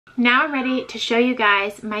Now I'm ready to show you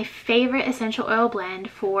guys my favorite essential oil blend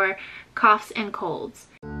for coughs and colds.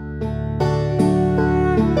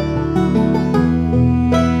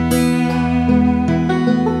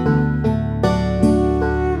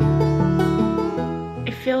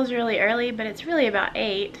 It feels really early, but it's really about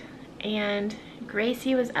 8, and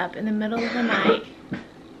Gracie was up in the middle of the night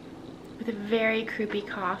with a very croupy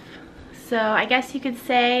cough. So I guess you could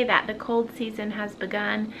say that the cold season has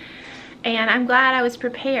begun, and I'm glad I was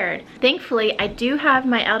prepared. Thankfully, I do have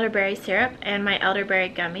my elderberry syrup and my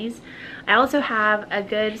elderberry gummies. I also have a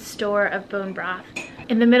good store of bone broth.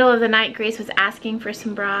 In the middle of the night, Grace was asking for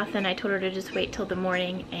some broth, and I told her to just wait till the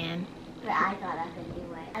morning. And but I got it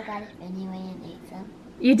anyway. I got it anyway and ate some.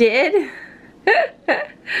 You did?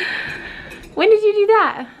 When did you do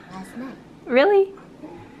that? Last night. Really?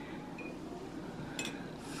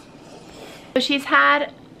 So she's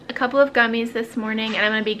had a couple of gummies this morning, and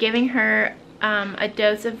I'm going to be giving her a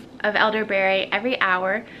dose of elderberry every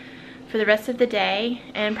hour for the rest of the day,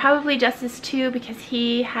 and probably Justice too, because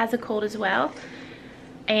he has a cold as well,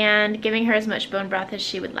 and giving her as much bone broth as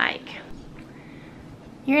she would like.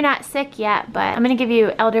 You're not sick yet, but I'm going to give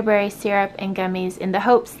you elderberry syrup and gummies in the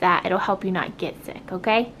hopes that it'll help you not get sick,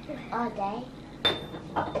 okay? Okay.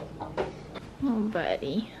 Oh,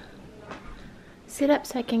 buddy. Sit up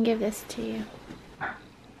so I can give this to you.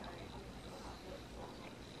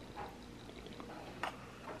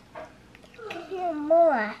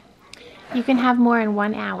 More. You can have more in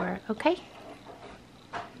 1 hour, okay?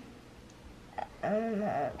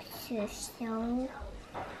 So.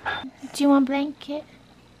 Do you want a blanket?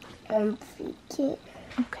 Blanket.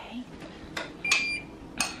 Okay.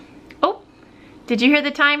 Oh, did you hear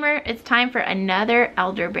the timer? It's time for another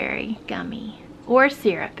elderberry gummy, or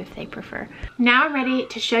syrup if they prefer. Now I'm ready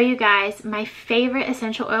to show you guys my favorite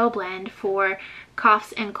essential oil blend for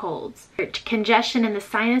coughs and colds, congestion in the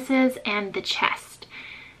sinuses and the chest.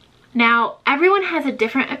 Now, everyone has a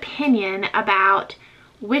different opinion about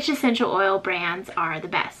which essential oil brands are the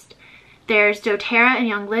best. There's doTERRA and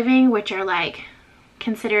Young Living, which are like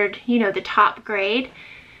considered, you know, the top grade.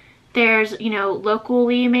 There's, you know,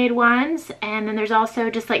 locally made ones, and then there's also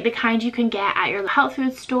just like the kind you can get at your health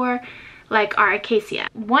food store, like our Acacia.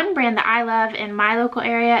 One brand that I love in my local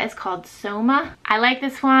area is called Soma. I like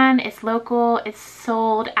this one. It's local. It's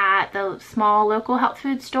sold at the small local health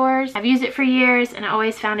food stores. I've used it for years, and I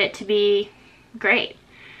always found it to be great.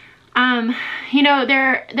 You know,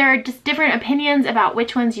 there are just different opinions about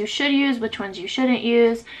which ones you should use, which ones you shouldn't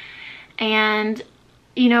use. And,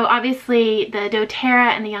 you know, obviously the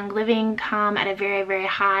doTERRA and the Young Living come at a very, very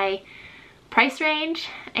high price range,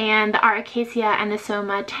 and the Acacia and the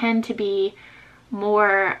Soma tend to be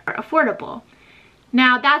more affordable.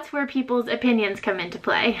 Now, that's where people's opinions come into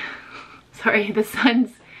play. Sorry, the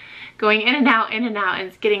sun's going in and out, and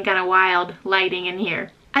it's getting kind of wild lighting in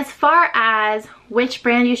here. As far as which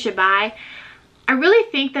brand you should buy, I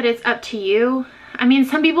really think that it's up to you. I mean,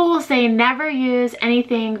 some people will say never use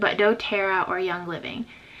anything but doTERRA or Young Living.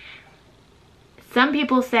 Some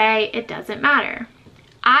people say it doesn't matter.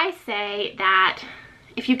 I say that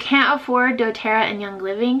if you can't afford doTERRA and Young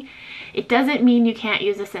Living, it doesn't mean you can't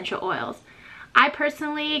use essential oils. I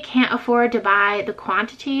personally can't afford to buy the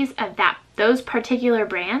quantities of those particular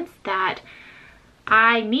brands that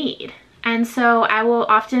I need. And so I will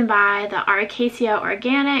often buy the Acacia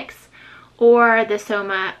Organics or the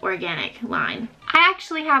Soma Organic line. I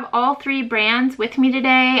actually have all 3 brands with me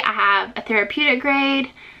today. I have a therapeutic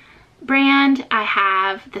grade brand, I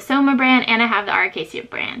have the Soma brand, and I have the Acacia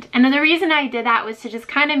brand. And the reason I did that was to just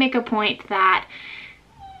kind of make a point that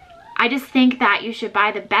I just think that you should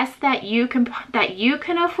buy the best that you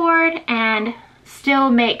can afford and still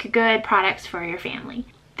make good products for your family.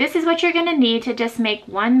 This is what you're going to need to just make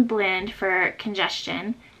one blend for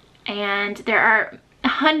congestion, and there are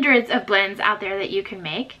hundreds of blends out there that you can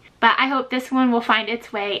make, but I hope this one will find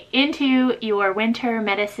its way into your winter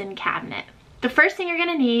medicine cabinet. The first thing you're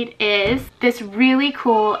going to need is this really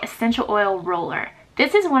cool essential oil roller.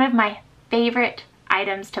 This is one of my favorite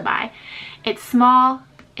items to buy. It's small,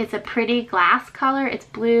 it's a pretty glass color, it's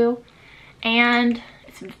blue, and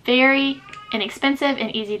it's very inexpensive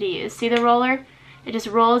and easy to use. See the roller? It just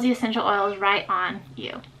rolls the essential oils right on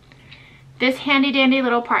you. This handy dandy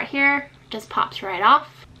little part here just pops right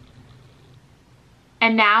off.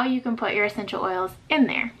 And now you can put your essential oils in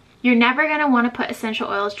there. You're never going to want to put essential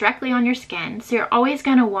oils directly on your skin, so you're always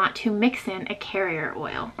going to want to mix in a carrier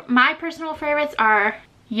oil. My personal favorites are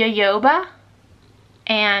jojoba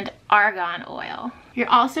and argan oil. You're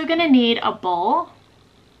also going to need a bowl.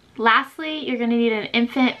 Lastly, you're going to need an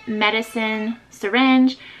infant medicine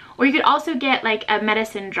syringe, or you could also get like a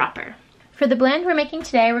medicine dropper. For the blend we're making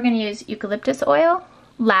today, we're going to use eucalyptus oil,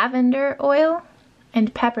 lavender oil,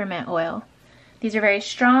 and peppermint oil. These are very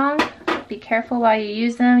strong. Be careful while you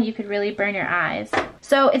use them. You could really burn your eyes.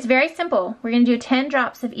 So it's very simple. We're going to do 10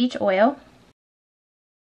 drops of each oil.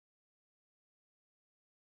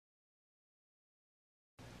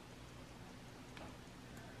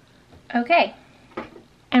 Okay.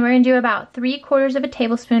 And we're going to do about 3/4 of a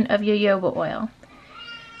tablespoon of jojoba oil.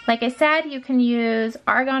 Like I said, you can use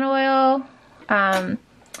argan oil,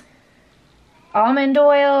 almond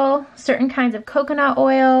oil, certain kinds of coconut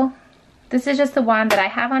oil. This is just the one that I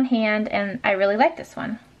have on hand, and I really like this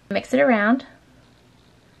one. Mix it around.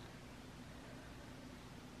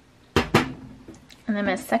 And I'm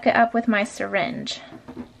going to suck it up with my syringe.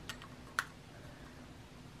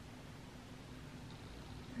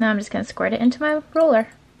 Now I'm just going to squirt it into my roller.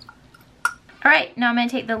 Alright, now I'm going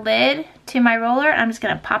to take the lid to my roller and I'm just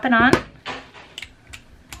going to pop it on.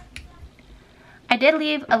 I did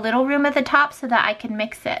leave a little room at the top so that I can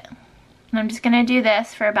mix it. And I'm just going to do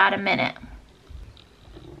this for about a minute.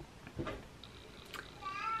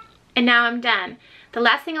 And now I'm done. The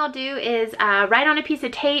last thing I'll do is write on a piece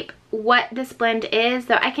of tape what this blend is.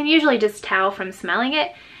 So I can usually just tell from smelling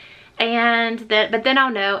it. But then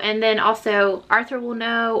I'll know, and then also Arthur will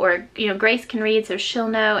know, or Grace can read, so she'll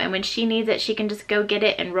know, and when she needs it she can just go get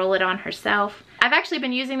it and roll it on herself. I've actually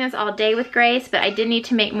been using this all day with Grace, but I did need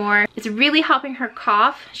to make more. It's really helping her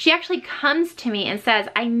cough. She actually comes to me and says,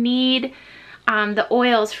 I need the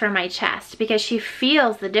oils for my chest, because she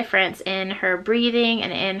feels the difference in her breathing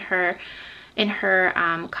and in her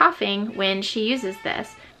coughing when she uses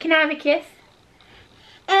this. Can I have a kiss?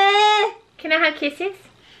 Can I have kisses?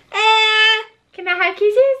 Can I have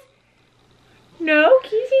kisses? No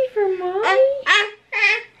kisses for mommy?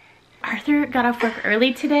 Arthur got off work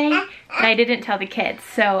early today, and I didn't tell the kids,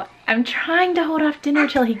 so I'm trying to hold off dinner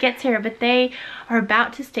till he gets here, but they are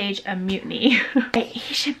about to stage a mutiny.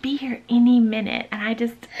 He should be here any minute,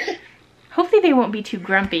 and hopefully they won't be too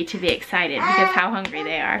grumpy to be excited because how hungry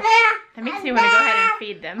they are. That makes me want to go ahead and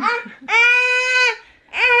feed them.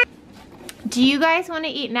 Do you guys want to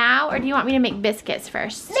eat now, or do you want me to make biscuits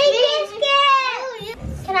first? Make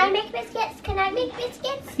biscuits! Can I make biscuits? Can I make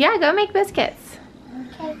biscuits? Yeah, go make biscuits.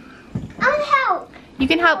 Okay. I'll help. You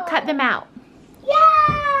can help cut them out.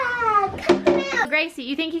 Yeah! Cut them out. Gracie,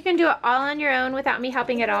 you think you can do it all on your own without me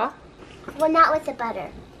helping at all? Well, not with the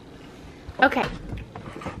butter. Okay.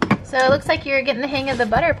 So it looks like you're getting the hang of the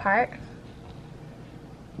butter part.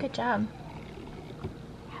 Good job.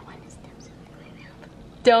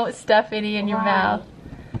 Don't stuff any in your mouth.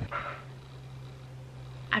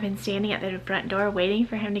 I've been standing at the front door waiting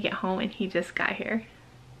for him to get home, and he just got here.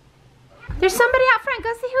 There's somebody out front.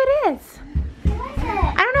 Go see who it is. Who is it?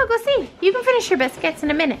 I don't know. Go see. You can finish your biscuits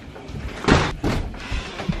in a minute.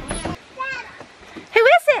 Who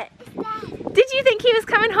is it? Did you think he was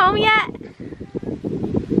coming home yet?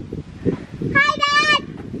 Hi, Dad!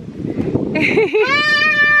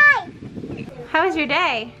 Hi! How was your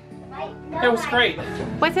day? It was great.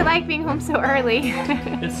 What's it like being home so early?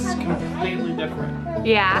 It's completely different.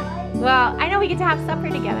 Yeah. Well, I know we get to have supper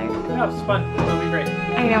together. Yeah, it was fun. It'll be great.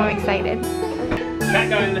 I know, I'm excited. Cat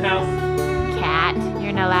got in the house. Cat,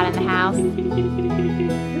 you're not allowed in the house.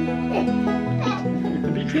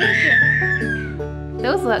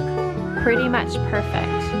 Those look pretty much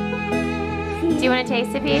perfect. Do you want to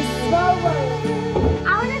taste a piece? I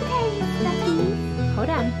want to taste the piece. Hold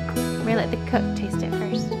on. I'm gonna let the cook taste it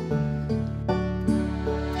first.